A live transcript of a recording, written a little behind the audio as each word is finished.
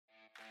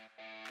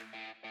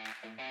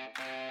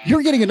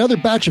You're getting another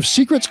batch of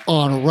secrets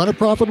on Run a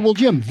Profitable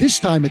Gym. This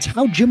time, it's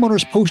how gym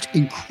owners post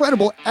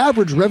incredible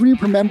average revenue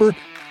per member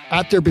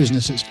at their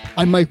businesses.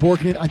 I'm Mike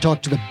Borkinen. I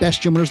talk to the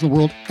best gym owners in the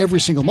world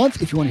every single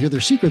month. If you want to hear their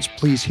secrets,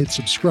 please hit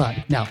subscribe.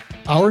 Now,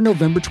 our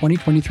November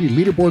 2023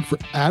 leaderboard for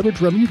average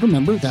revenue per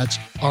member, that's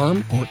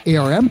ARM or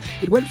ARM,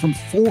 it went from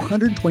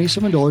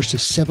 $427 to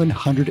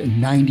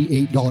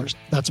 $798.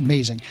 That's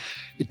amazing.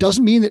 It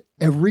doesn't mean that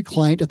every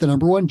client at the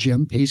number one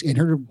gym pays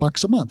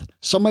 $800 a month.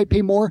 Some might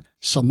pay more,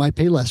 some might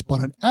pay less,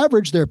 but on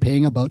average, they're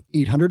paying about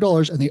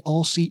 $800, and they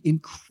all see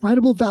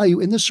incredible value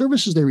in the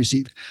services they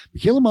receive.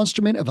 Michaela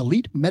Munsterman of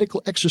Elite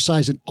Medical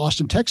Exercise in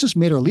Austin, Texas,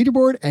 made our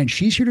leaderboard, and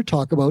she's here to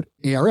talk about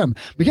ARM.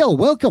 Michaela,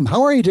 welcome.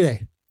 How are you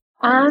today?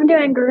 I'm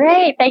doing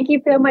great. Thank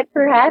you so much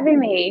for having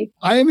me.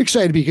 I am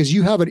excited because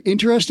you have an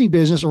interesting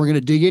business, and we're going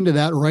to dig into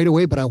that right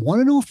away. But I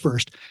want to know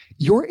first,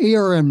 your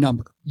ARM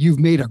number. You've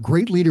made a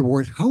great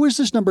leaderboard. How has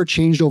this number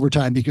changed over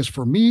time? Because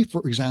for me,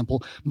 for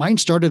example, mine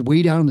started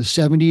way down in the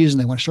 70s,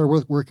 and then when I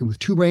started working with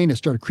Two Brain, it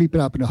started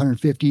creeping up into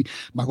 150.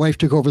 My wife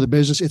took over the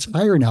business. It's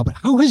higher now. But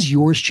how has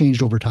yours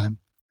changed over time?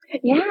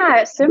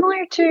 Yeah,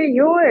 similar to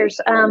yours.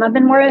 I've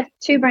been with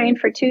Two Brain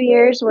for 2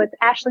 years with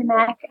Ashley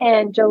Mack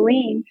and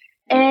Jolene.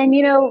 And,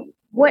 you know,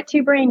 what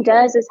Two Brain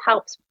does is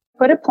helps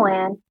put a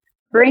plan,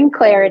 bring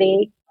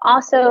clarity.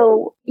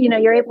 Also, you know,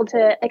 you're able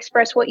to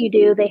express what you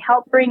do. They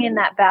help bring in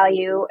that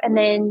value, and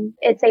then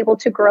it's able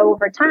to grow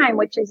over time,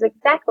 which is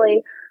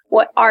exactly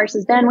what ours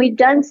has done. We've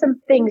done some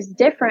things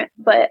different,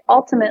 but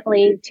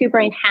ultimately Two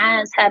Brain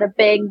has had a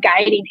big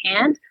guiding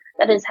hand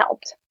that has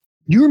helped.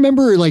 You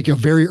remember like a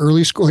very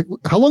early school, like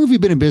how long have you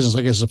been in business?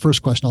 I guess is the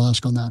first question I'll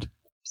ask on that.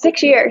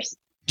 6 years.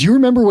 Do you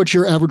remember what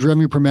your average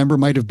revenue per member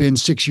might have been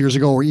 6 years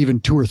ago or even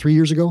 2 or 3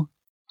 years ago?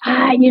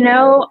 You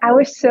know, I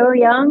was so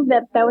young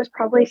that was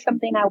probably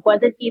something I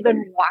wasn't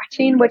even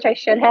watching, which I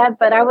should have,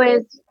 but I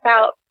was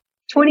about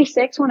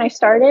 26 when I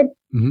started.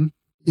 Mm-hmm.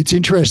 It's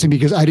interesting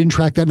because I didn't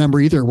track that number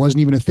either. It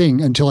wasn't even a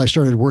thing until I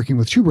started working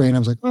with Two Brain. I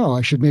was like, oh,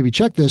 I should maybe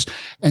check this.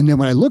 And then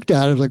when I looked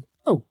at it, I was like,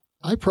 oh,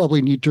 I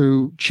probably need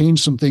to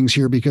change some things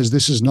here because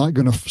this is not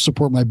going to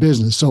support my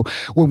business. So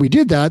when we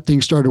did that,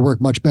 things started to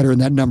work much better and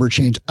that number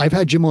changed. I've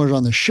had gym owners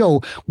on the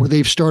show where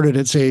they've started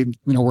at, say, you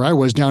know, where I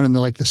was down in the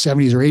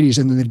 70s or 80s,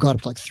 and then they've got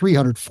up to like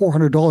 $300,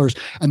 $400.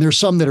 And there's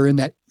some that are in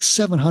that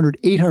 $700,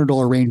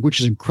 $800 range, which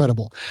is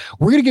incredible.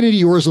 We're going to get into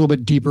yours a little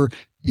bit deeper.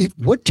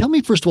 Tell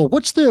me, first of all,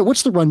 what's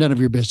the rundown of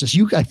your business?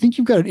 I think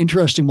you've got an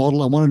interesting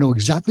model. I want to know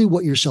exactly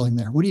what you're selling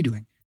there. What are you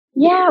doing?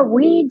 Yeah,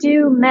 we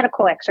do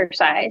medical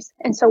exercise.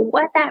 And so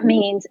what that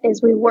means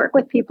is we work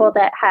with people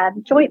that have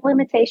joint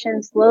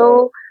limitations,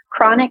 low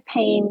chronic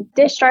pain,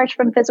 discharged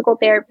from physical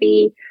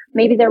therapy.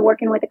 Maybe they're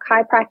working with a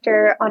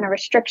chiropractor on a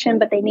restriction,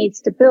 but they need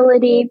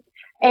stability.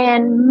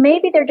 And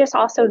maybe they're just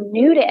also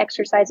new to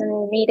exercise and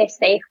they need a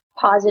safe,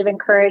 positive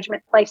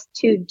encouragement place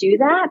to do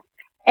that.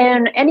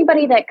 And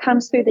anybody that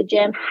comes through the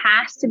gym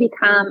has to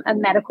become a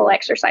medical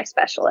exercise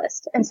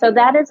specialist. And so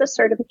that is a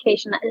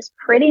certification that is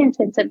pretty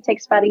intensive. It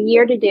takes about a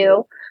year to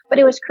do, but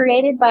it was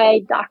created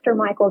by Dr.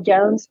 Michael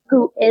Jones,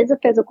 who is a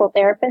physical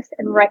therapist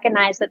and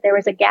recognized that there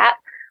was a gap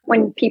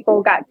when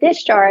people got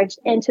discharged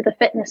into the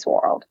fitness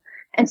world.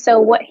 And so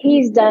what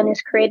he's done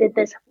is created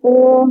this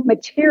full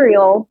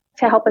material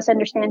to help us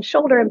understand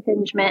shoulder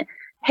impingement,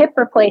 hip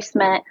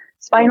replacement,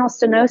 spinal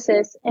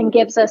stenosis, and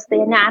gives us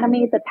the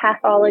anatomy, the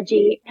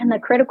pathology, and the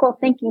critical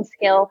thinking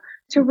skill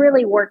to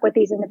really work with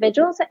these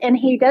individuals. And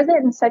he does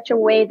it in such a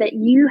way that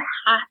you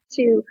have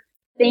to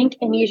think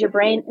and use your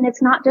brain. And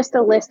it's not just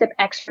a list of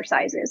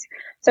exercises.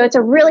 So it's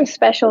a really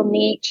special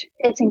niche.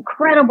 It's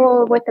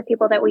incredible with the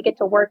people that we get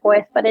to work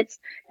with, but it's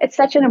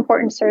such an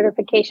important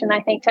certification,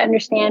 I think, to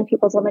understand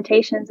people's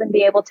limitations and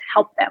be able to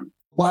help them.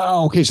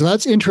 Wow. Okay. So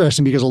that's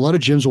interesting because a lot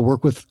of gyms will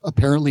work with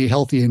apparently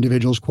healthy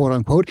individuals, quote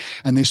unquote,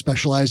 and they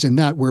specialize in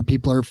that where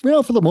people are,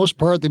 well, for the most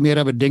part, they may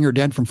have a ding or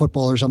dent from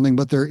football or something,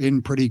 but they're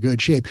in pretty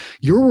good shape.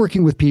 You're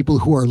working with people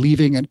who are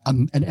leaving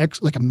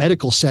like a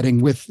medical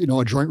setting with, you know,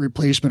 a joint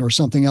replacement or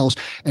something else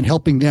and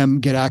helping them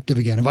get active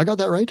again. Have I got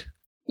that right?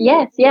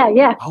 Yes.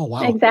 Yeah. Oh,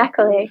 wow.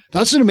 Exactly.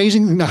 That's an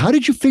amazing thing. Now, how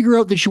did you figure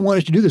out that you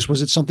wanted to do this?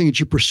 Was it something that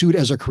you pursued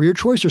as a career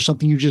choice or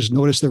something you just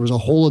noticed there was a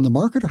hole in the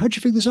market, or how'd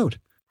you figure this out?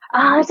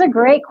 That's a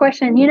great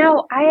question. You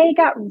know, I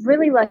got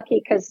really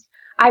lucky because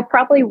I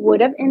probably would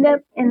have ended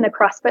up in the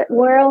CrossFit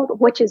world,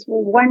 which is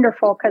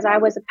wonderful because I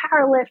was a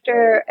power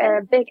lifter,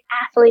 a big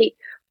athlete,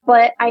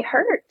 but I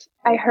hurt.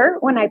 I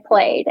hurt when I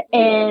played,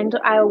 and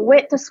I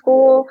went to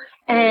school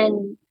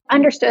and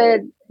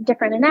understood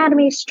different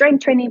anatomy,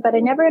 strength training, but I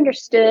never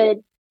understood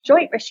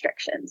joint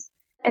restrictions.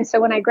 And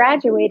so when I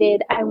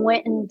graduated, I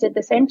went and did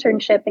this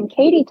internship in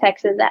Katy,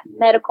 Texas at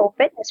Medical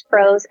Fitness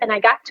Pros, and I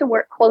got to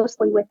work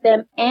closely with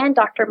them and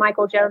Dr.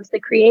 Michael Jones, the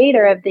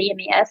creator of the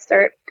MES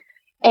cert,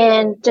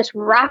 and just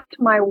rocked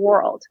my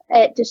world.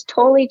 It just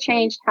totally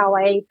changed how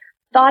I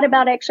thought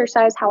about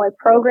exercise, how I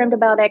programmed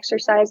about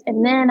exercise,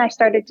 and then I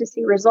started to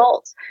see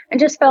results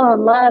and just fell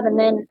in love. And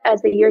then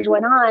as the years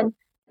went on,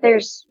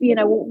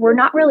 we're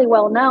not really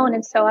well known.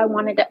 And so I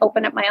wanted to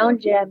open up my own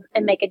gym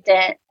and make a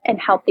dent and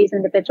help these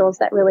individuals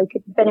that really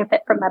could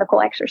benefit from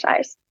medical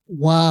exercise.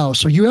 Wow.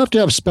 So you have to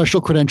have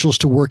special credentials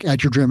to work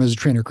at your gym as a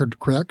trainer,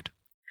 correct?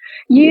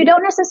 You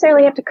don't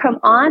necessarily have to come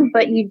on,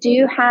 but you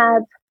do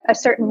have a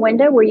certain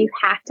window where you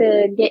have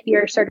to get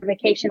your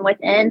certification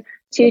within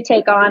to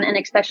take on and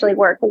especially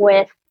work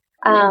with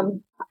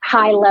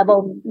high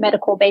level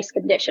medical based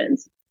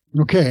conditions.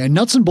 Okay. And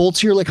nuts and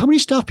bolts here, like how many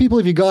staff people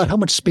have you got? How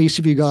much space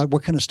have you got?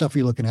 What kind of stuff are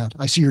you looking at?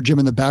 I see your gym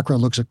in the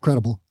background looks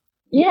incredible.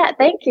 Yeah,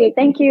 thank you.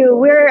 Thank you.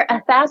 We're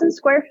 1,000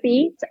 square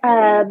feet.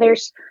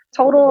 There's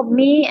total of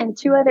me and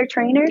 2 other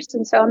trainers.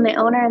 And so I'm the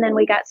owner. And then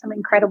we got some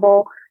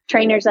incredible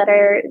trainers that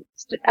are,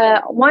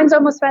 one's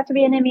almost about to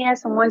be an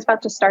MES and one's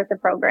about to start the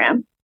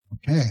program.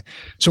 Okay.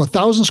 So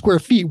 1,000 square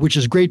feet, which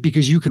is great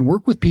because you can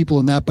work with people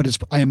in that, but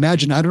I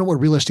imagine, I don't know what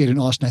real estate in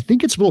Austin, I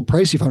think it's a little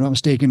pricey if I'm not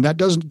mistaken. That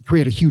doesn't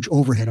create a huge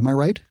overhead. Am I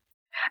right?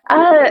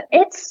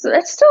 It's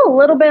still a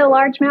little bit of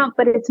large amount,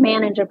 but it's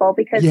manageable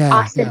because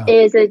Austin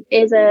is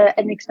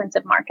an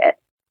expensive market.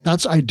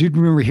 I did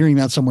remember hearing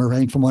that somewhere, I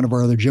think from one of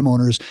our other gym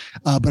owners,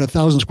 but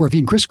 1,000 square feet.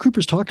 And Chris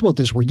Cooper's talked about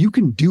this where you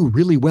can do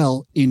really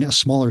well in a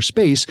smaller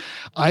space.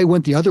 I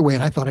went the other way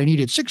and I thought I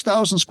needed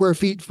 6,000 square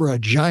feet for a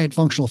giant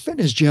functional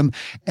fitness gym.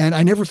 And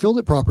I never filled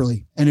it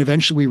properly. And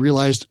eventually we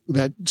realized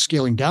that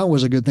scaling down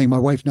was a good thing. My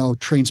wife now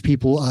trains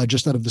people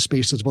just out of the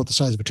space that's about the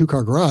size of a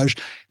 2-car garage,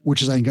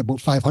 which is I think about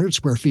 500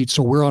 square feet.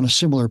 So we're on a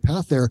similar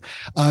path there.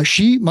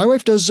 My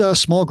wife does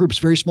small groups,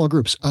 very small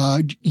groups.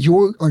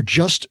 You are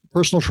just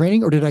personal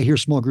training, or did I hear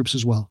small groups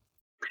as well?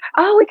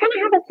 Oh, we kind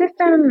of have a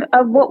system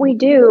of what we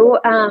do.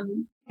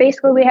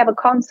 Basically, we have a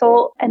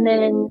consult, and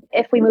then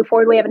if we move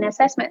forward, we have an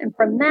assessment. And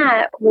from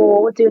that,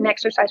 we'll do an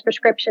exercise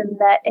prescription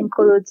that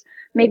includes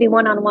maybe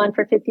one-on-one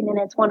for 50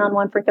 minutes,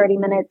 one-on-one for 30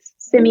 minutes,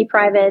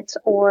 semi-private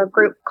or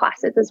group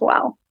classes as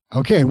well.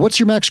 Okay. And what's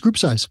your max group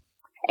size?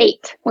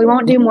 8. We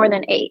won't do more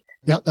than 8.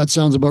 Yeah, that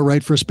sounds about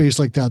right for a space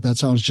like that. That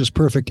sounds just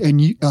perfect. And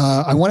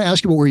I want to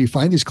ask you about where you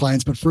find these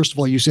clients. But first of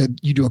all, you said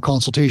you do a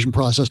consultation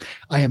process.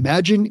 I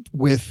imagine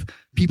with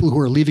people who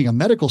are leaving a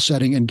medical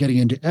setting and getting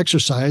into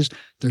exercise,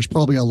 there's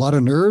probably a lot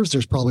of nerves.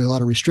 There's probably a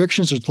lot of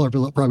restrictions. There's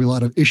probably a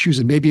lot of issues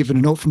and maybe even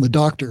a note from the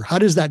doctor. How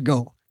does that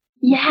go?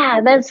 Yeah,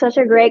 that's such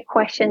a great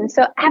question.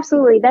 So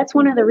absolutely, that's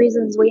one of the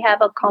reasons we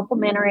have a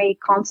complimentary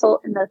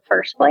consult in the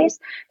first place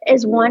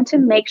is one, to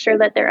make sure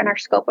that they're in our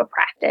scope of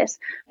practice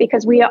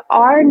because we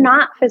are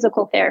not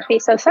physical therapy.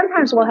 So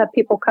sometimes we'll have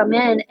people come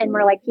in and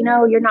we're like,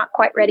 you're not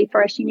quite ready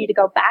for us. You need to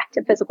go back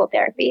to physical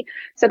therapy.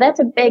 So that's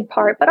a big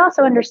part, but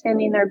also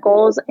understanding their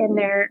goals and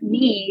their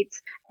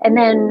needs. And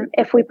then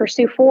if we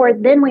pursue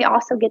forward, then we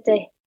also get to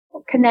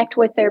connect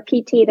with their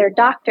PT, their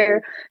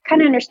doctor, kind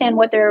of understand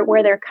where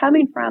they're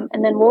coming from.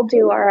 And then we'll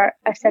do our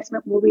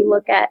assessment where we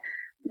look at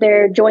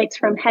their joints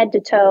from head to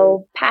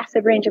toe,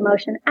 passive range of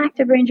motion,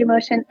 active range of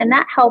motion. And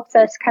that helps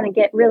us kind of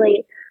get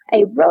really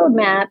a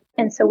roadmap.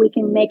 And so we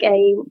can make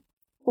a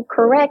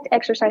correct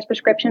exercise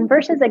prescription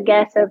versus a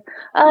guess of,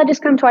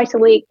 just come twice a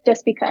week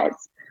just because.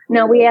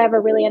 No, we have a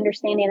really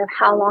understanding of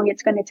how long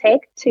it's going to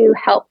take to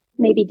help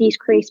maybe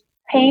decrease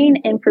pain,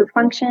 improve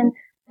function.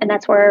 And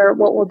that's what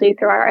we'll do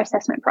through our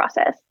assessment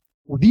process.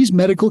 Well, these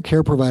medical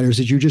care providers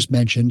that you just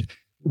mentioned,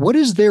 what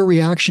is their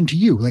reaction to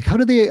you? Like, how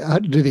do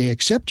they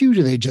accept you?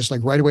 Do they just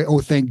like right away, oh,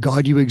 thank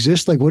God you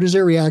exist? Like, what is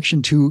their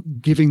reaction to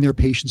giving their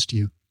patients to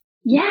you?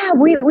 Yeah,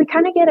 we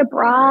kind of get a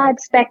broad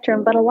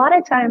spectrum, but a lot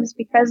of times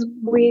because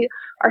we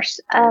are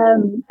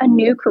a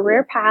new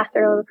career path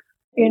or,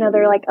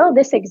 they're like, oh,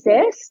 this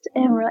exists.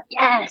 And we're like,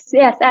 yes,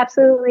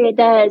 absolutely it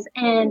does.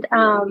 And,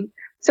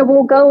 so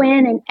we'll go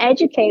in and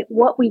educate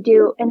what we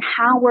do and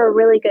how we're a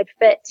really good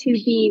fit to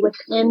be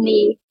within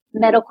the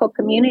medical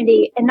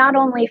community. And not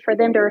only for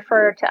them to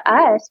refer to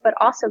us, but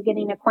also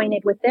getting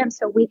acquainted with them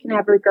so we can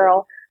have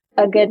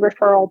a good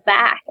referral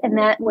back. And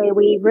that way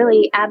we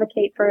really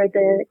advocate for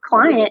the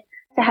client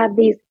to have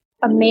these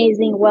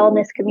amazing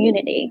wellness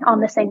community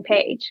on the same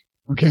page.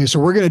 Okay, so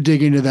we're going to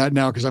dig into that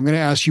now because I'm going to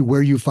ask you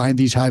where you find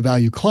these high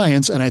value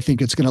clients. And I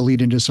think it's going to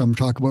lead into some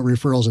talk about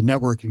referrals and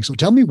networking. So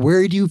tell me,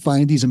 where do you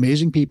find these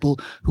amazing people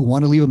who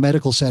want to leave a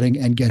medical setting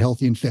and get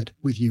healthy and fit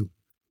with you?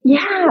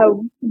 Yeah,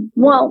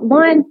 well,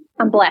 one,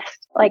 I'm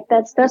blessed. Like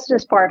that's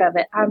just part of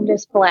it. I'm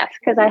just blessed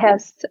because I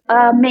have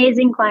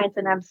amazing clients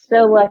and I'm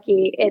so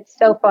lucky. It's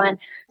so fun.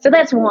 So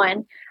that's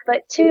one.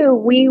 But two,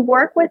 we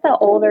work with the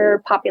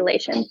older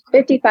population,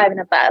 55 and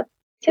above.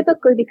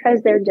 Typically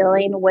because they're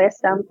dealing with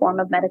some form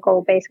of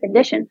medical-based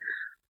condition.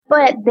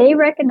 But they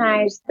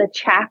recognize the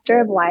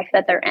chapter of life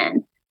that they're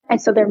in. And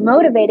so they're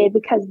motivated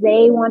because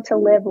they want to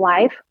live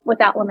life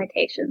without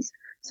limitations.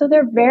 So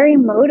they're very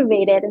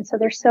motivated. And so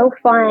they're so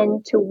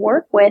fun to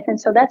work with. And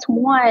so that's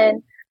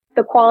one,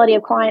 the quality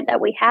of client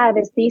that we have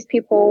is these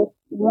people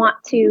want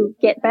to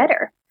get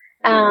better.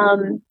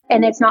 And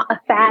it's not a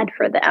fad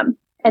for them.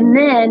 And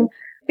then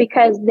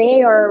because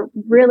they are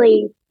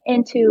really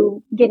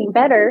into getting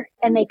better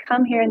and they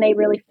come here and they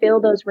really feel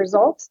those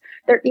results,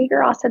 they're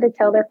eager also to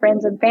tell their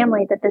friends and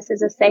family that this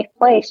is a safe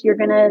place. You're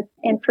going to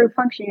improve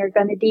function. You're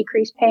going to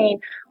decrease pain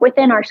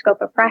within our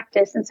scope of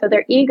practice. And so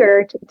they're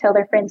eager to tell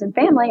their friends and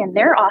family, and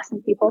they're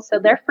awesome people. So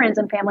their friends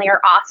and family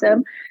are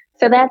awesome.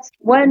 So that's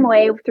one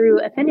way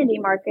through affinity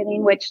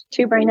marketing, which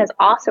Two Brain has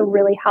also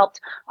really helped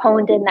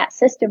honed in that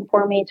system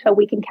for me so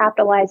we can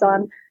capitalize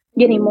on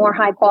getting more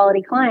high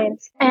quality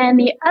clients. And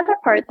the other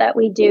part that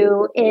we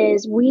do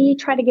is we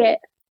try to get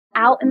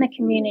out in the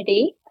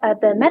community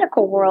of the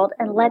medical world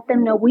and let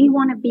them know we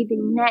want to be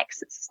the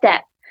next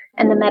step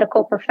in the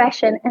medical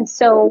profession. And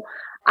so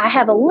I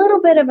have a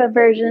little bit of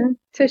aversion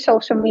to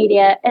social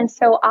media. And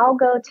so I'll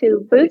go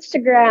to boots to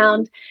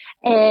ground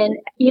and,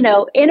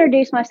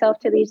 introduce myself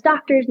to these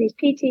doctors, these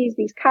PTs,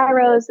 these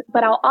chiros,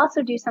 but I'll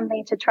also do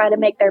something to try to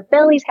make their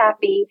bellies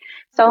happy.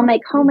 So I'll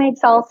make homemade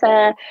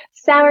salsa,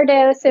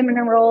 sourdough,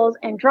 cinnamon rolls,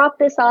 and drop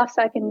this off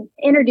so I can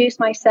introduce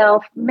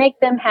myself, make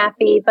them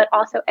happy, but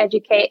also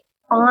educate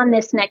on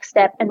this next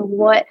step and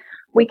what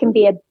we can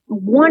be a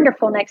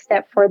wonderful next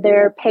step for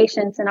their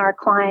patients and our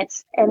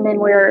clients. And then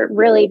we're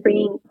really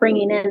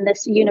bringing in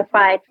this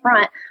unified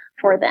front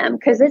for them,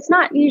 because it's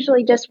not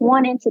usually just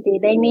one entity.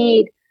 They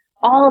need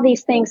all of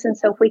these things. And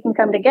so if we can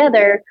come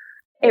together,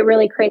 it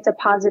really creates a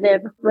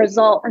positive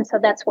result. And so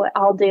that's what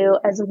I'll do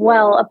as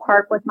well,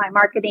 apart with my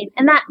marketing.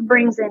 And that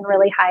brings in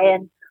really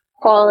high-end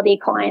quality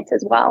clients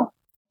as well.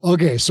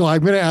 Okay, so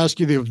I'm going to ask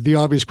you the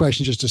obvious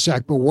question just a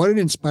sec, but what an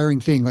inspiring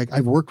thing. Like,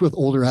 I've worked with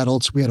older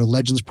adults. We had a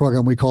Legends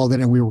program, we called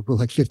it, and we worked with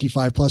like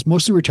 55 plus,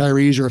 mostly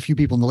retirees or a few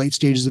people in the late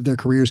stages of their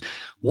careers.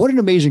 What an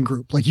amazing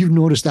group. Like, you've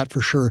noticed that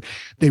for sure.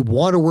 They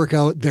want to work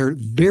out. They're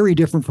very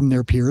different from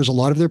their peers. A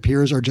lot of their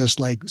peers are just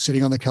like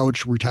sitting on the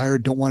couch,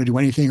 retired, don't want to do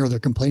anything, or they're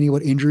complaining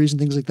about injuries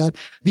and things like that.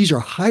 These are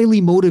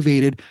highly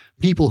motivated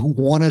people who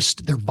want us.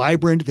 They're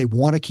vibrant. They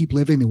want to keep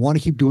living. They want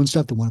to keep doing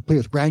stuff. They want to play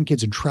with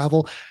grandkids and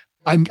travel.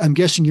 I'm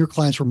guessing your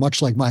clients were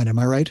much like mine. Am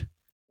I right?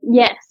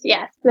 Yes.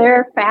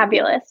 They're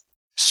fabulous.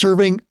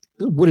 Serving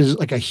what is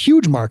like a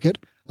huge market,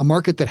 a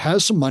market that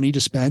has some money to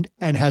spend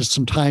and has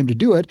some time to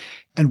do it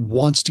and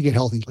wants to get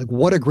healthy. Like,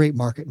 what a great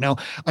market. Now,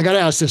 I got to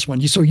ask this one.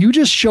 So you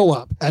just show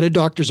up at a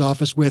doctor's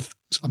office with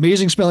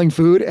amazing smelling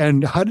food,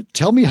 and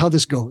tell me how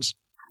this goes.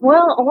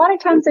 Well, a lot of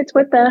times it's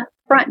with the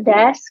front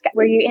desk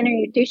where you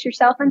introduce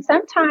yourself, and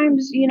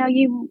sometimes,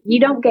 you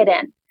don't get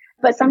in,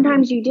 but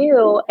sometimes you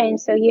do. And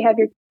so you have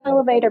your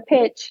elevator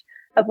pitch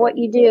of what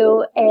you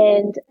do,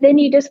 and then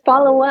you just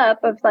follow up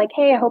of like,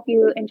 hey, I hope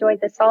you enjoyed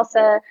the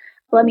salsa.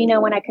 Let me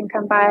know when I can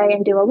come by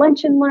and do a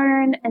lunch and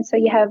learn. And so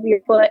you have your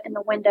foot in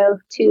the window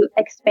to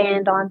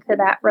expand onto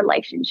that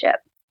relationship.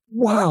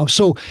 Wow.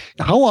 So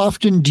how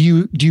often do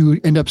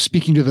you end up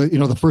speaking to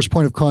the first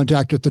point of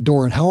contact at the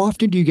door, and how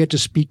often do you get to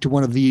speak to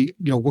one of the,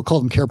 we'll call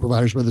them care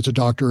providers, whether it's a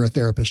doctor or a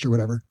therapist or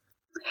whatever?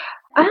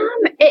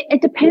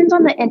 It depends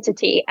on the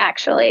entity,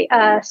 actually.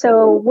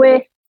 So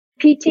with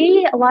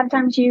PT, a lot of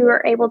times you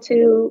are able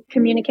to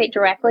communicate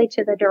directly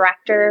to the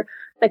director,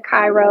 the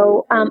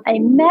chiro. A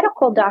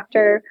medical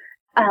doctor,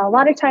 a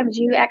lot of times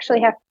you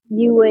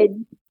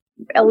would,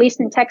 at least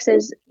in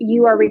Texas,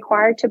 you are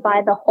required to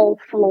buy the whole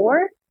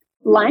floor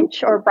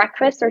lunch or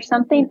breakfast or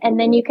something, and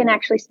then you can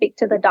actually speak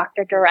to the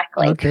doctor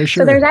directly. Okay,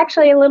 sure. So there's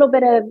actually a little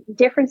bit of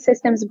different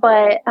systems,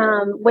 but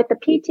with the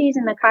PTs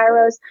and the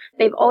chiros,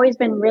 they've always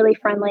been really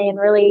friendly and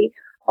really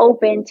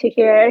open to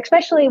hear,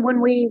 especially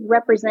when we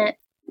represent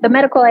the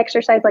medical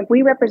exercise, like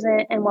we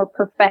represent, and we're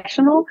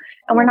professional,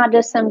 and we're not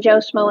just some Joe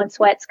Schmo in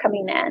sweats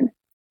coming in.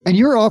 And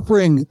you're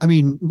offering,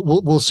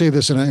 we'll say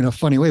this in a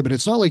funny way, but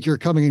it's not like you're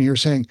coming in here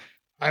saying,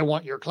 I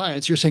want your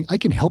clients. You're saying, I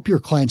can help your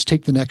clients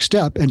take the next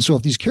step. And so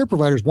if these care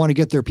providers want to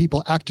get their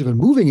people active and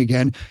moving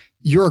again,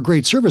 you're a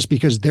great service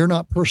because they're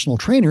not personal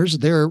trainers,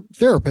 they're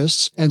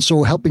therapists. And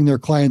so helping their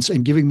clients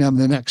and giving them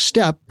the next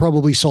step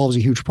probably solves a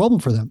huge problem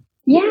for them.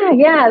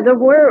 Yeah.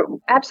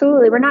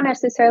 We're not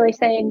necessarily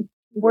saying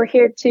we're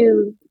here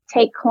to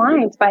take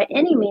clients by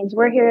any means.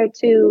 We're here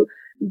to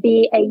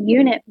be a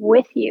unit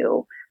with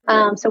you.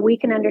 So we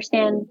can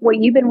understand what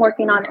you've been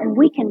working on, and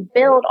we can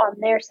build on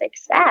their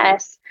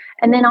success.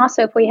 And then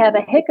also if we have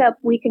a hiccup,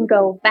 we can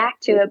go back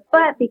to it.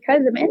 But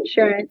because of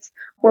insurance,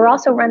 we're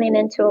also running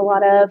into a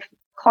lot of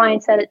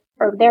clients that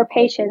are their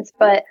patients,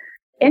 but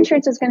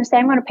insurance is going to say,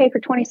 I'm going to pay for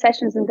 20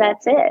 sessions and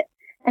that's it.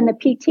 And the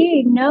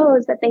PT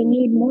knows that they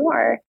need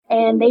more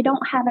and they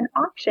don't have an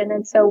option.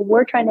 And so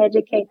we're trying to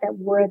educate that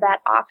we're that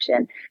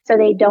option so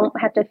they don't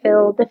have to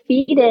feel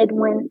defeated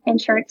when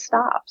insurance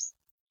stops.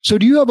 So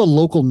do you have a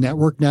local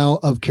network now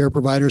of care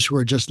providers who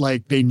are just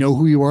like, they know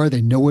who you are,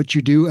 they know what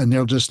you do, and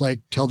they'll just like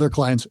tell their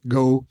clients,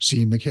 go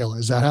see Michaela?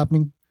 Is that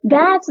happening?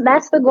 That's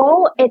the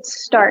goal.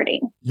 It's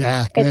starting.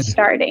 Yeah, good. It's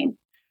starting.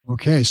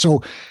 Okay.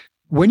 So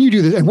When you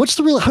do this, and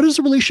how does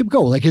the relationship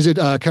go? Like, is it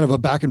kind of a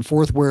back and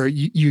forth where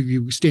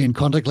you stay in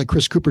contact? Like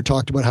Chris Cooper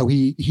talked about how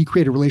he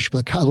created a relationship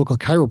with a local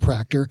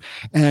chiropractor,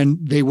 and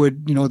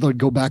they'd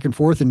go back and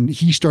forth, and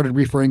he started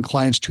referring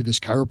clients to this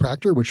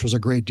chiropractor, which was a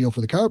great deal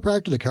for the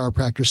chiropractor. The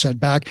chiropractor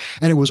sent back,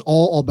 and it was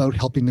all about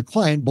helping the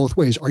client both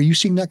ways. Are you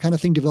seeing that kind of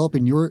thing develop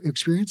in your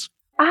experience?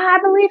 I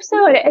believe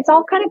so. It's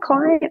all kind of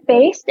client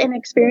based and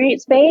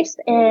experience based,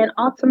 and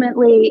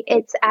ultimately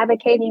it's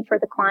advocating for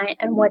the client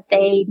and what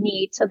they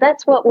need. So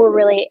that's what we're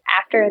really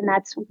after, and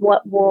that's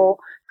what will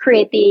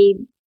create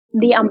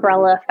the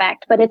umbrella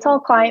effect. But it's all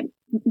client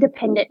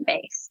dependent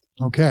based.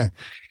 Okay.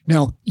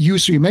 Now, you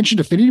mentioned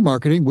affinity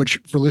marketing, which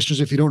for listeners,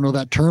 if you don't know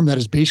that term, that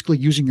is basically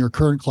using your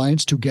current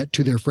clients to get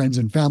to their friends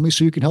and family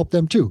so you can help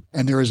them too.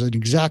 And there is an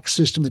exact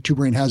system that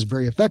TwoBrain has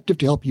very effective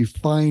to help you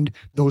find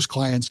those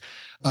clients,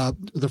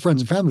 the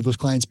friends and family of those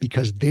clients,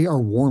 because they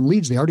are warm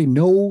leads. They already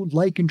know,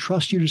 like, and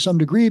trust you to some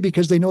degree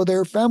because they know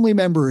their family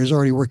member is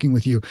already working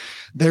with you.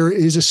 There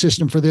is a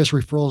system for this.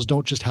 Referrals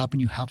don't just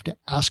happen. You have to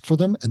ask for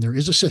them, and there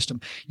is a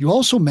system. You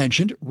also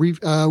mentioned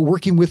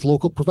working with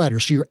local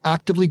providers. So you're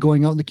actively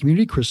going out in the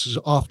community. Chris has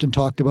often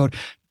talked about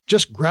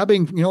just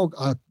grabbing,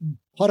 a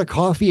pot of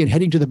coffee and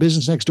heading to the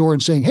business next door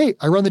and saying, "Hey,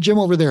 I run the gym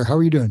over there. How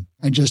are you doing?"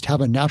 And just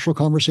have a natural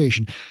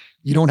conversation.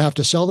 You don't have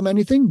to sell them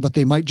anything, but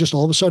they might just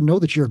all of a sudden know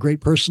that you're a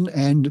great person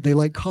and they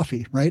like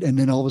coffee, right? And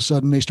then all of a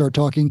sudden they start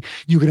talking.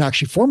 You can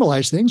actually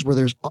formalize things where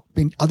there's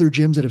been other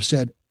gyms that have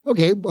said,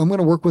 "Okay, I'm going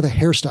to work with a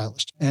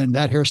hairstylist, and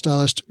that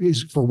hairstylist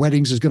is for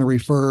weddings is going to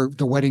refer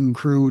the wedding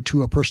crew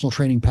to a personal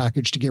training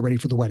package to get ready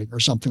for the wedding,"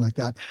 or something like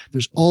that.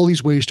 There's all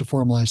these ways to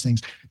formalize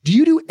things. Do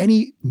you do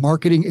any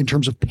marketing in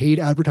terms of paid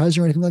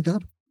advertising or anything like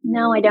that?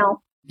 No, I don't.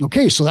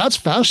 Okay, so that's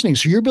fascinating.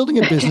 So you're building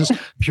a business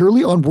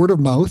purely on word of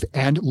mouth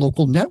and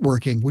local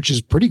networking, which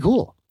is pretty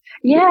cool.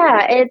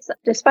 Yeah, it's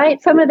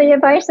despite some of the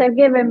advice I've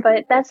given,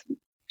 but that's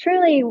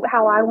truly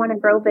how I want to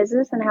grow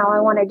business and how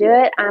I want to do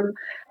it.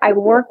 I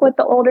work with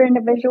the older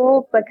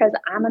individual because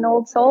I'm an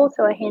old soul,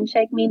 so a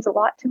handshake means a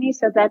lot to me.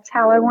 So that's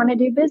how I want to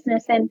do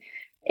business. And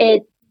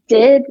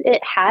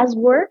it has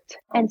worked.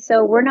 And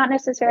so we're not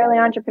necessarily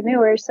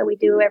entrepreneurs, so we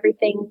do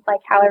everything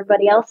like how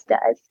everybody else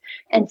does.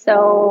 And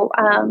so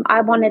I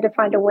wanted to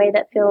find a way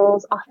that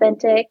feels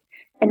authentic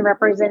and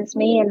represents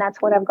me, and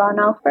that's what I've gone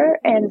for.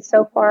 And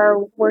so far,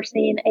 we're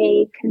seeing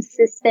a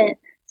consistent,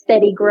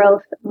 steady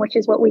growth, which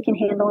is what we can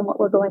handle and what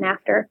we're going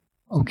after.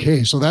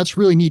 Okay, so that's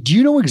really neat. Do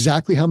you know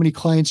exactly how many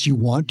clients you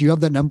want? Do you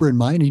have that number in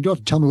mind? And you don't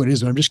have to tell me what it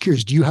is, but I'm just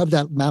curious. Do you have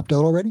that mapped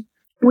out already?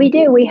 We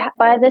do.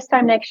 By this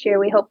time next year,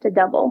 we hope to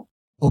double.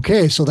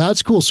 Okay, so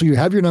that's cool. So you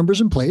have your numbers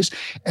in place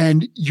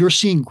and you're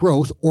seeing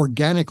growth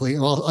organically.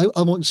 Well,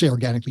 I won't say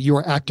organically. You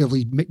are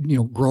actively,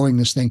 growing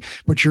this thing,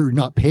 but you're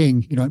not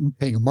paying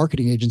a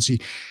marketing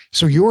agency.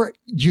 So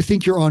you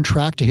think you're on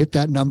track to hit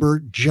that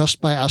number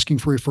just by asking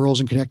for referrals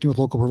and connecting with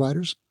local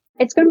providers?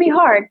 It's going to be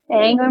hard. It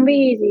ain't going to be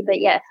easy,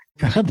 but yes.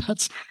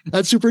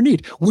 That's super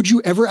neat. Would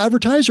you ever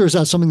advertise, or is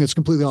that something that's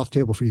completely off the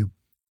table for you?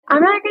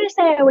 I'm not going to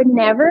say I would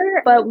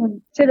never, but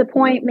to the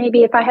point,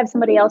 maybe if I have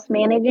somebody else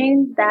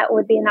managing, that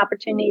would be an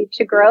opportunity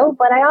to grow.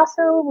 But I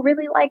also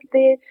really like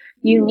the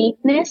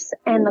uniqueness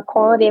and the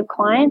quality of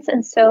clients.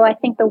 And so I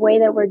think the way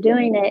that we're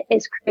doing it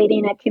is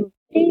creating a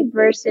community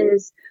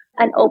versus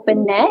an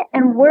open net.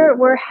 And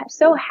we're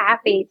so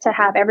happy to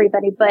have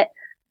everybody. But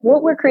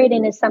what we're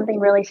creating is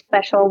something really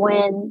special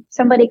when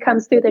somebody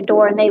comes through the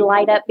door and they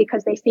light up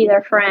because they see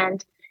their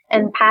friend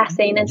and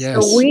passing. And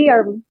Yes. So we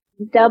are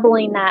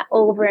doubling that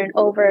over and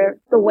over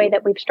the way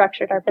that we've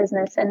structured our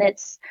business. And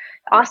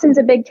Austin's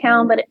a big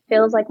town, but it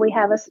feels like we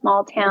have a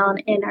small town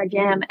in our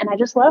gym. And I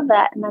just love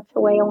that. And that's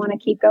the way I want to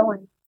keep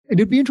going. And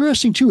it'd be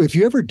interesting too, if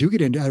you ever do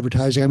get into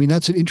advertising. I mean,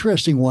 that's an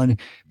interesting one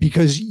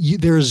because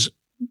you'd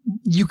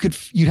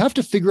have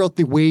to figure out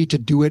the way to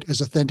do it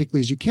as authentically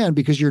as you can,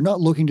 because you're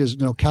not looking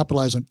to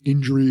capitalize on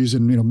injuries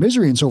and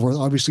misery and so forth.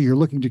 Obviously, you're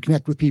looking to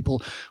connect with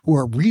people who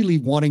are really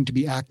wanting to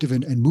be active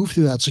and move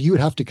through that. So you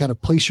would have to kind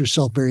of place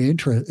yourself very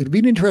interested. It'd be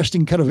an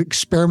interesting kind of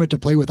experiment to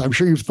play with. I'm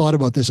sure you've thought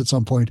about this at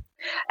some point.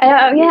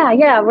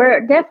 Yeah.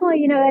 We're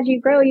definitely, as you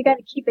grow, you got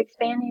to keep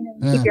expanding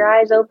and keep your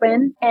eyes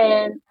open,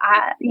 and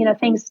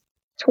things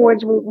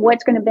towards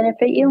what's going to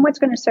benefit you and what's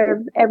going to serve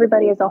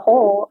everybody as a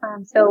whole.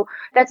 So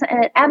that's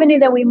an avenue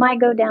that we might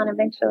go down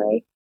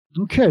eventually.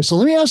 Okay, so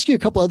let me ask you a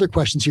couple other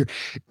questions here.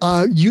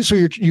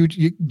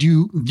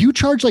 Do you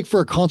charge like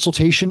for a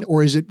consultation,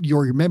 or is it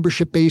your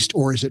membership based,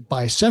 or is it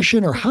by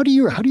session, or how do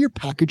your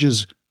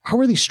packages, how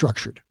are they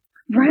structured?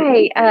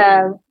 Right.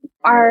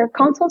 Our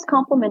consult's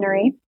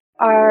complimentary.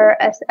 Our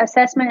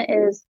assessment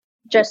is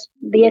just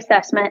the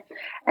assessment.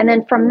 And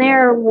then from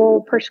there,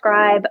 we'll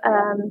prescribe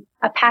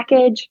a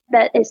package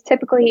that is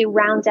typically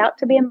rounds out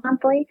to be a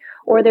monthly,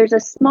 or there's a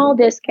small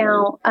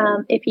discount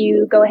if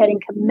you go ahead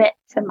and commit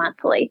to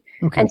monthly.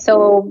 Okay. And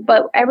so,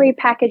 but every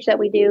package that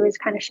we do is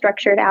kind of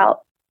structured out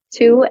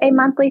to a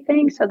monthly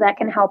thing. So that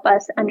can help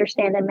us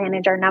understand and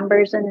manage our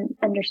numbers and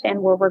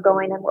understand where we're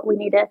going and what we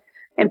need to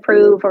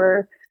improve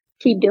or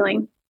keep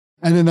doing.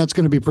 And then that's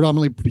going to be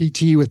predominantly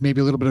PT with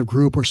maybe a little bit of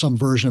group or some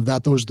version of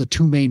that. Those are the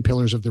two main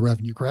pillars of the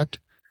revenue, correct?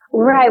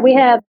 Right. We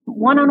have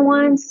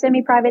one-on-one,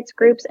 semi-privates,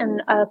 groups,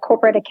 and a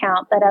corporate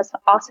account that has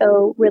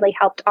also really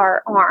helped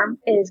our arm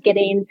is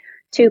getting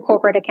two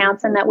corporate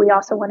accounts, and that we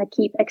also want to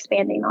keep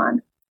expanding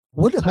on.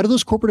 How do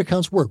those corporate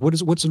accounts work?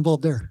 What's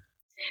involved there?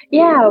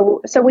 Yeah.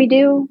 So we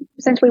do,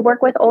 since we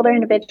work with older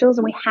individuals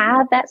and we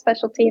have that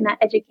specialty and that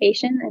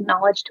education and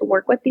knowledge to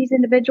work with these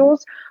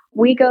individuals,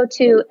 we go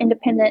to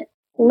independent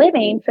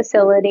living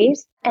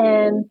facilities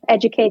and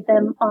educate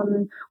them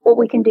on what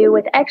we can do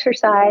with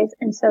exercise.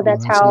 And so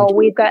that's how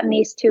we've gotten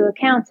these two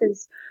accounts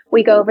is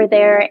we go over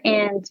there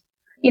and,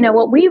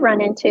 what we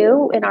run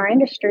into in our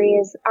industry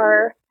is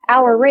our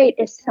hour rate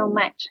is so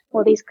much.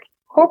 Well, these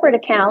corporate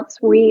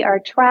accounts, we are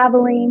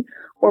traveling,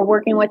 we're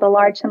working with a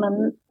large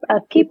sum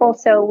of people.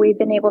 So we've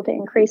been able to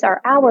increase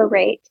our hour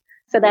rate.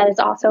 So that has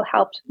also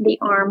helped the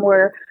arm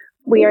where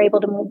we are able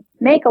to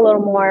make a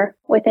little more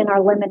within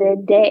our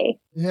limited day.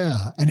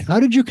 Yeah. And how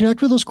did you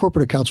connect with those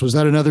corporate accounts? Was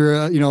that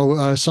another,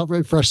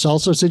 fresh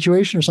salsa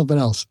situation or something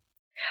else?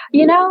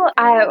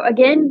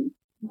 Again,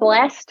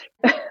 blessed,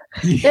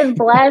 just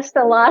blessed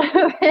a lot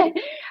of it,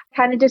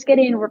 kind of just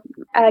getting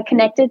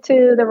connected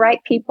to the right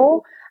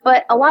people.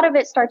 But a lot of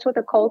it starts with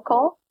a cold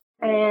call.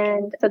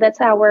 And so that's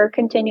how we're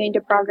continuing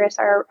to progress.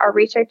 Our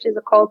research is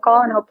a cold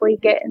call and hopefully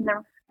get in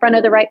the front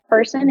of the right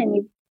person and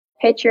you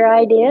pitch your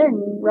idea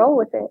and roll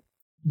with it.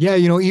 Yeah,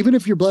 even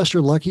if you're blessed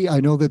or lucky, I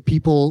know that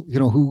people,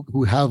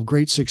 who have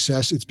great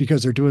success, it's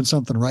because they're doing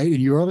something right. And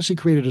you obviously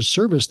created a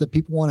service that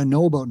people want to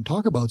know about and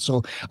talk about.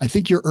 So I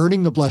think you're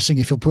earning the blessing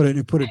if you'll put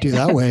it to you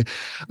that way.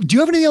 Do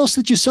you have anything else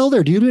that you sell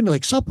there? Do you do any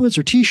like supplements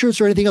or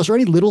t-shirts or anything else or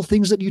any little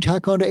things that you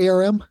tack on to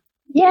ARM?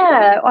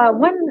 Yeah.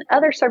 One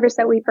other service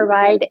that we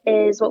provide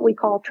is what we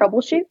call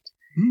troubleshoot.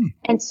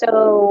 And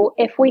so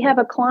if we have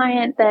a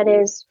client that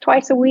is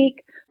twice a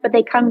week, but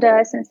they come to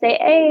us and say,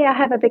 hey, I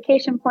have a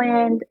vacation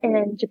planned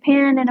in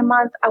Japan in a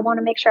month. I want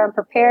to make sure I'm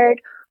prepared.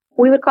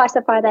 We would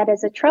classify that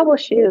as a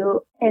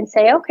troubleshoot and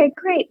say, okay,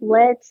 great.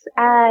 Let's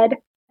add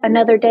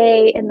another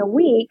day in the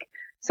week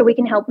so we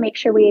can help make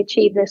sure we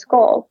achieve this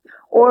goal.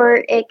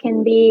 Or it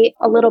can be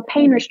a little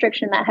pain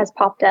restriction that has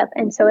popped up.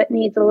 And so it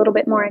needs a little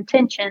bit more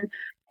attention.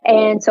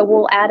 And so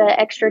we'll add an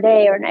extra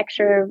day or an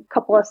extra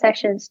couple of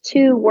sessions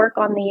to work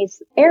on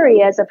these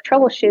areas of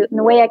troubleshoot. And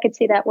the way I could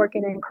see that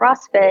working in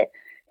CrossFit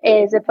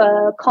is if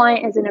a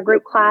client is in a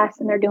group class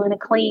and they're doing a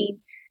clean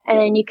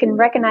and you can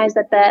recognize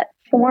that that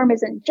form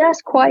isn't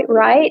just quite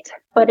right,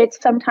 but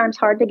it's sometimes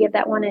hard to give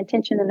that one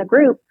attention in the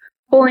group,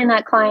 pulling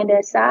that client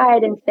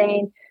aside and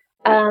saying,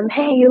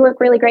 hey, you look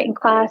really great in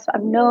class.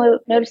 I'm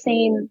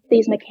noticing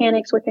these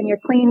mechanics within your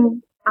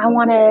clean. I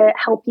want to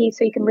help you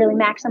so you can really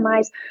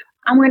maximize.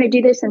 I'm going to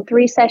do this in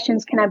 3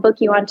 sessions. Can I book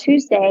you on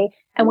Tuesday?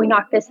 And we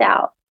knock this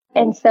out.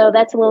 And so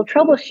that's a little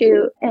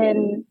troubleshoot,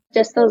 and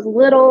just those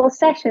little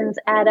sessions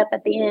add up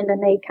at the end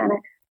and they kind of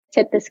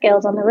tip the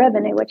scales on the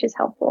revenue, which is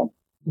helpful.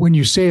 When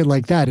you say it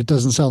like that, it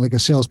doesn't sound like a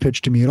sales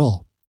pitch to me at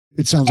all.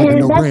 It sounds like a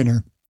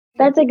no-brainer.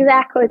 That's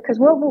exactly, because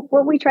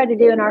what we try to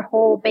do in our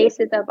whole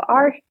basis of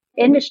our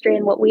industry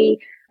and what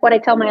I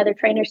tell my other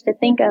trainers to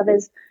think of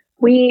is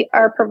we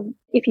are,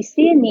 if you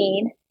see a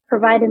need,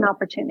 provide an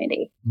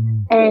opportunity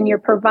and you're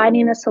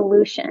providing a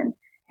solution.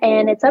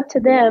 And it's up to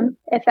them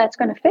if that's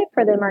going to fit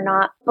for them or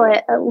not.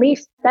 But at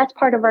least that's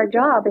part of our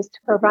job is to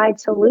provide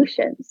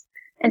solutions.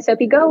 And so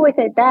if you go with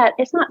it,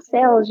 it's not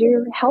sales,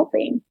 you're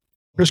helping.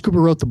 Chris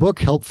Cooper wrote the book,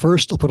 Help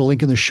First. I'll put a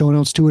link in the show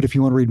notes to it if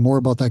you want to read more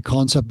about that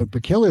concept. But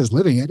Michaela is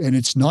living it, and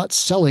it's not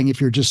selling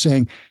if you're just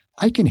saying,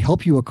 I can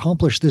help you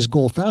accomplish this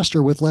goal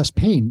faster with less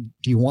pain.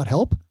 Do you want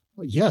help?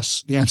 Well,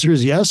 yes. The answer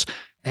is yes.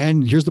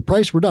 And here's the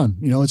price. We're done.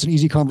 It's an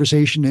easy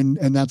conversation.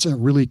 And that's a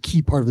really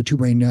key part of the Two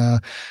Brain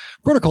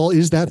protocol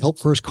is that help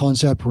first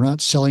concept. We're not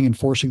selling and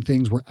forcing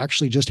things. We're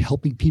actually just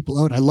helping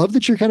people out. I love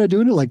that you're kind of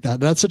doing it like that.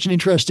 That's such an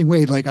interesting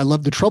way. Like I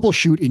love the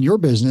troubleshoot in your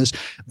business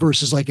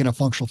versus like in a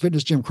functional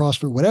fitness gym,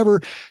 CrossFit,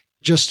 whatever,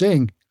 just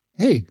saying,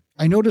 hey,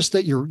 I noticed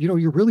that you're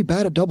really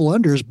bad at double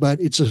unders, but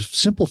it's a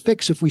simple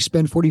fix if we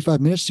spend 45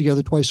 minutes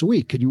together twice a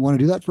week. Could you want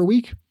to do that for a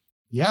week?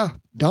 Yeah,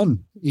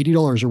 done.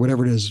 $80 or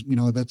whatever it is.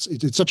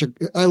 It's such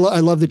I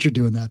love that you're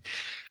doing that.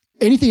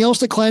 Anything else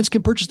that clients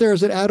can purchase there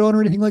as an add-on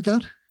or anything like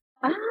that?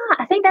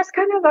 I think that's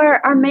kind of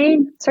our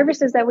main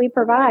services that we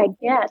provide.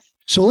 Yes.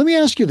 So let me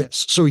ask you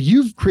this. So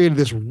you've created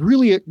this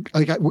really,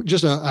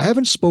 I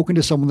haven't spoken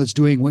to someone that's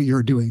doing what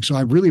you're doing. So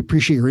I really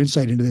appreciate your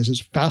insight into this.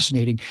 It's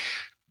fascinating.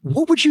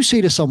 What would you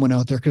say to someone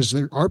out there? Because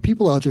there are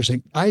people out there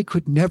saying, I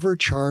could never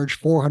charge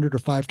 $400 or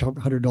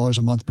 $500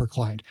 a month per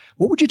client.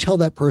 What would you tell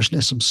that person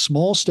as some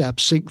small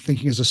steps,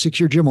 thinking as a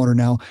 6-year gym owner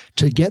now,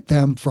 to get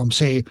them from,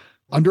 say,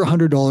 under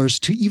 $100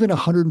 to even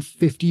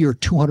 $150 or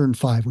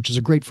 $205, which is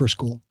a great first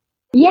goal?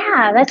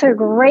 Yeah, that's a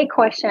great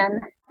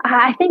question.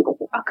 I think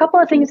a couple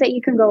of things that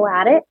you can go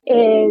at it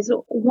is,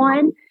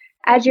 one,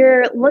 as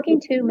you're looking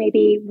to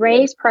maybe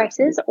raise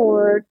prices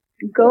or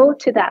go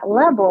to that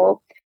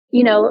level,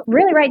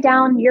 really write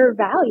down your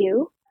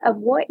value of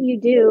what you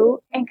do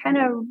and kind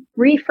of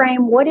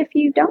reframe what if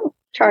you don't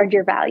charge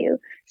your value,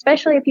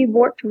 especially if you've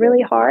worked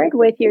really hard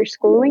with your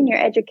schooling, your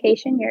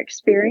education, your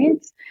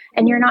experience,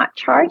 and you're not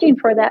charging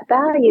for that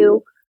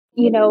value.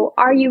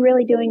 Are you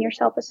really doing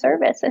yourself a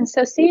service? And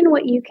so seeing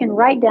what you can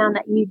write down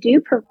that you do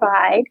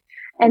provide,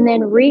 and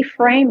then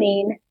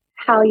reframing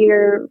how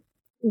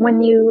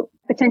when you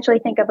potentially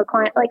think of a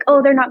client like,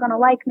 oh, they're not going to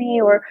like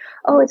me, or,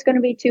 oh, it's going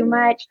to be too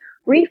much,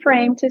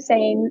 reframe to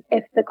saying,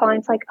 if the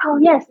client's like, oh,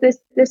 yes,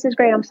 this is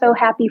great, I'm so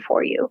happy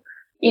for you,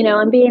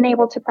 and being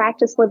able to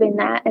practice living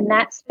that in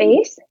that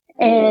space.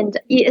 And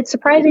it's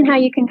surprising how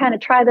you can kind of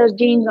try those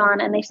jeans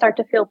on and they start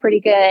to feel pretty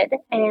good.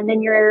 And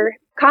then your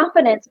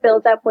confidence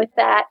builds up with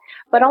that.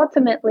 But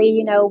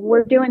ultimately,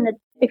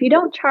 if you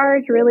don't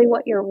charge really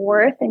what you're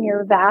worth and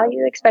your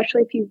value,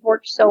 especially if you've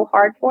worked so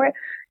hard for it,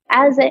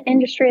 as an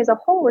industry as a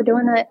whole, we're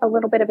doing a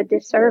little bit of a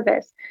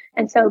disservice.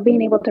 And so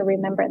being able to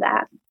remember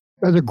that.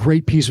 That's a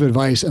great piece of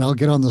advice. And I'll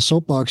get on the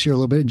soapbox here a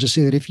little bit and just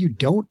say that if you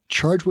don't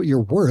charge what you're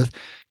worth,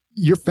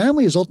 your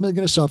family is ultimately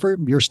going to suffer.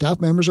 Your staff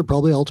members are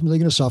probably ultimately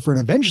going to suffer.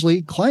 And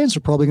eventually clients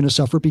are probably going to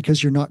suffer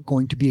because you're not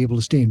going to be able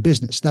to stay in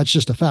business. That's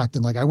just a fact.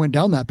 And I went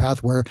down that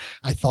path where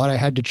I thought I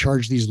had to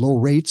charge these low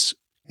rates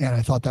and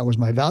I thought that was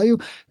my value.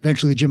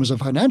 Eventually the gym was in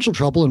financial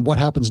trouble. And what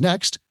happens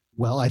next?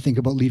 Well, I think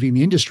about leaving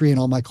the industry and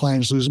all my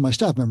clients lose and my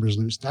staff members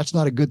lose. That's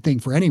not a good thing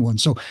for anyone.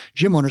 So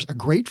gym owners, a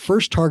great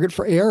first target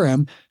for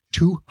ARM,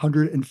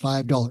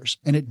 $205.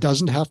 And it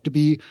doesn't have to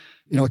be,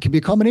 it can be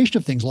a combination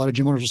of things. A lot of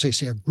gym owners will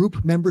say a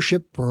group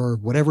membership or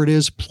whatever it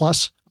is,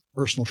 plus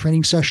personal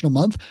training session a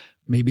month.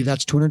 Maybe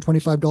that's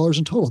 $225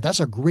 in total. That's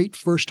a great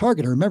first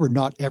target. And remember,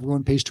 not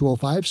everyone pays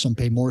 $205. Some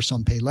pay more,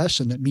 some pay less,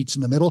 and that meets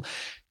in the middle.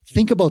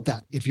 Think about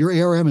that. If your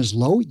ARM is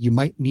low, you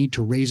might need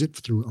to raise it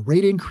through a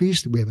rate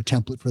increase. We have a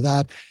template for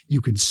that.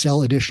 You can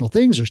sell additional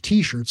things. There's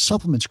t-shirts,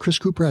 supplements. Chris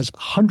Cooper has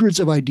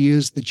hundreds of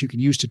ideas that you can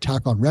use to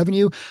tack on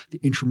revenue. The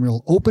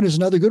Intramural Open is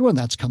another good one.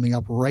 That's coming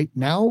up right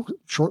now,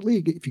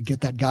 shortly. If you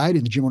get that guide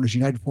in the Gym Owners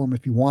United forum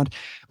if you want.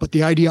 But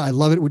the idea, I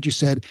love it, what you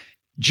said.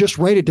 Just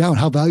write it down,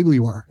 how valuable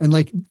you are. And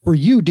for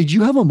you, did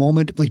you have a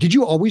moment, did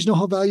you always know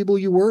how valuable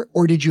you were?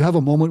 Or did you have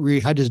a moment where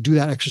you had to do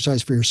that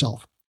exercise for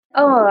yourself?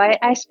 Oh,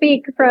 I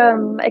speak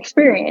from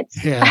experience.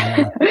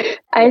 Yeah.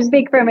 I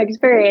speak from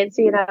experience,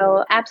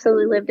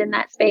 absolutely lived in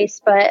that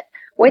space. But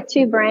with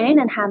Two Brain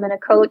and having a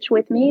coach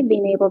with me,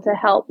 being able to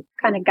help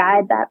kind of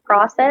guide that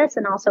process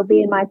and also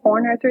be in my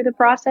corner through the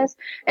process.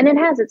 And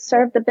it's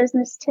served the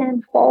business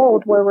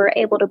tenfold where we're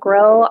able to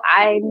grow.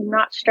 I'm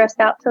not stressed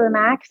out to the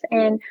max.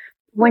 And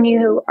when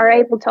you are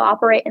able to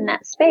operate in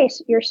that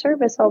space, your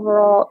service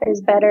overall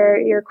is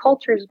better. Your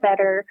culture is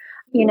better.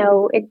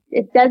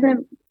 It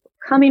doesn't,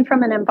 coming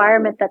from an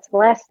environment that's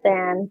less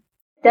than,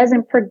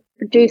 doesn't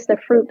produce the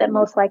fruit that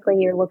most likely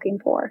you're looking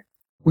for.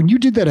 When you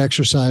did that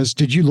exercise,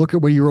 did you look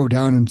at what you wrote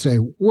down and say,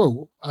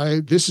 whoa,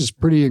 this is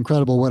pretty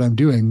incredible what I'm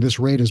doing. This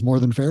rate is more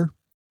than fair?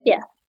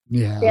 Yeah.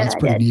 Yeah, that's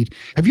pretty neat.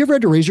 Have you ever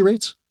had to raise your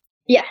rates?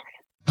 Yes.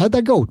 How'd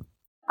that go?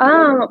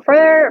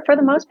 For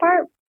the most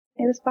part,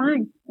 it was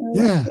fine.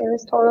 It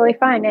was totally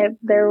fine.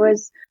 There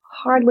was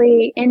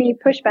hardly any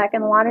pushback.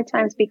 And a lot of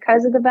times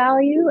because of the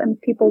value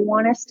and people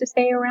want us to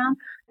stay around,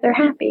 they're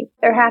happy.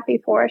 They're happy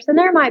for us. And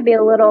there might be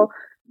a little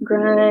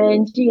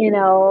grunge,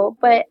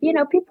 but,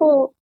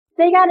 people,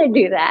 they got to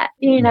do that,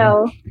 they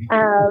got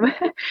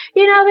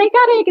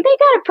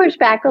to push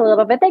back a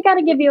little bit. They got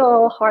to give you a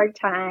little hard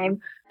time.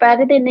 But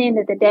at the end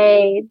of the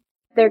day,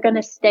 they're going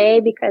to stay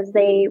because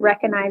they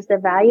recognize the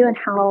value and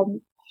how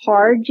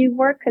hard you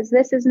work, because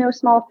this is no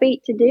small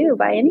feat to do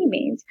by any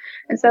means.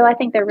 And so I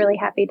think they're really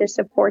happy to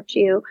support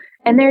you.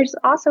 And there's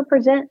also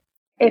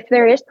if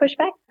there is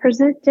pushback,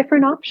 present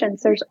different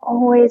options. There's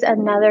always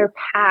another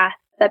path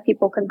that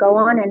people can go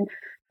on. And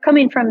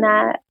coming from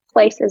that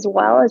place as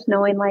well as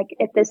knowing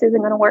if this isn't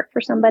going to work for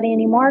somebody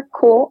anymore,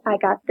 cool, I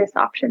got this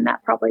option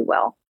that probably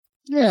will.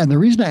 Yeah. And the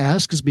reason I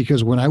ask is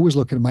because when I was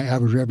looking at my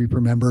average revenue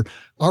per member,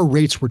 our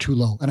rates were too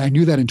low. And I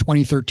knew that in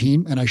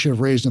 2013 and I should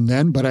have raised them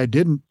then, but I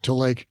didn't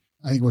till I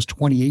think it was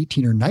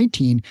 2018 or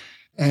 19.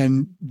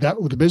 And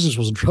the business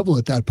was in trouble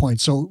at that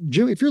point. So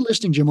Jim, if you're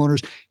listening, gym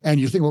owners,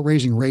 and you think about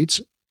raising rates,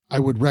 I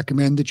would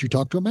recommend that you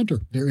talk to a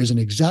mentor. There is an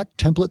exact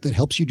template that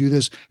helps you do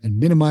this and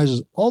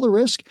minimizes all the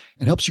risk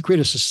and helps you create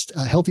a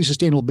healthy,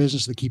 sustainable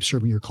business that keeps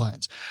serving your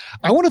clients.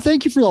 I want to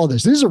thank you for all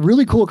this. This is a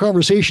really cool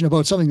conversation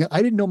about something that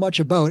I didn't know much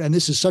about. And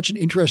this is such an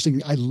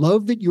interesting, I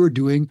love that you're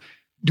doing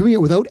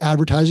it without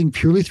advertising,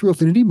 purely through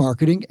affinity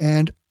marketing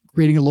and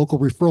creating a local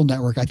referral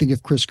network. I think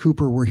if Chris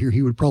Cooper were here,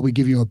 he would probably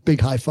give you a big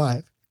high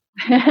five.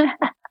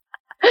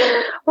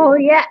 Well,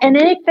 yeah. And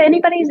if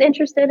anybody's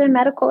interested in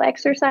medical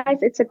exercise,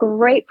 it's a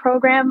great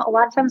program. A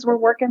lot of times we're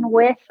working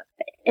with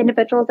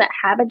individuals that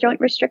have a joint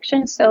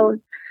restriction. So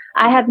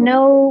I have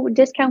no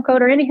discount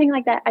code or anything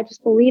like that. I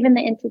just believe in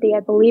the entity. I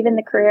believe in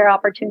the career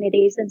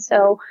opportunities. And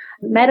so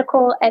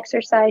Medical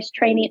Exercise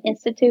Training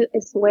Institute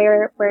is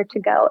where to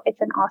go.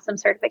 It's an awesome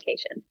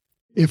certification.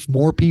 If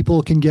more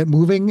people can get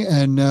moving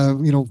and,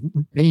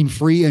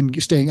 pain-free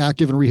and staying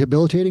active and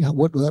rehabilitating,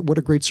 what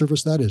a great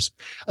service that is.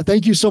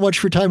 Thank you so much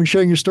for your time and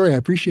sharing your story. I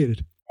appreciate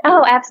it.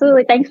 Oh,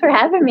 absolutely. Thanks for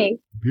having me.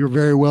 You're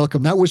very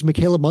welcome. That was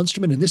Michaela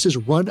Munsterman, and this is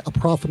Run a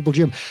Profitable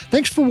Gym.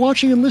 Thanks for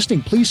watching and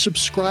listening. Please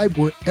subscribe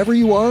wherever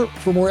you are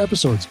for more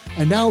episodes.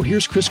 And now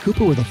here's Chris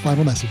Cooper with a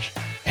final message.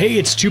 Hey,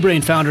 it's Two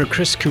Brain founder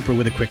Chris Cooper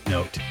with a quick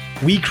note.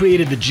 We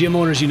created the Gym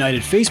Owners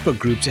United Facebook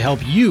group to help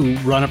you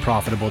run a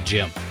profitable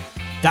gym.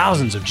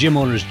 Thousands of gym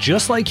owners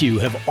just like you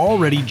have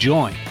already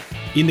joined.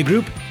 In the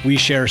group, we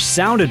share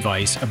sound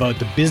advice about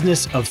the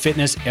business of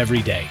fitness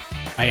every day.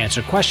 I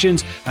answer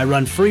questions, I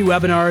run free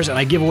webinars, and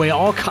I give away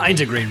all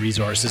kinds of great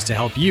resources to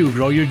help you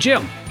grow your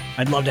gym.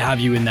 I'd love to have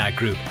you in that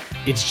group.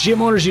 It's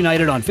Gym Owners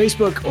United on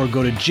Facebook, or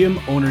go to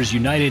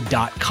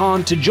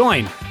gymownersunited.com to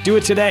join. Do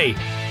it today.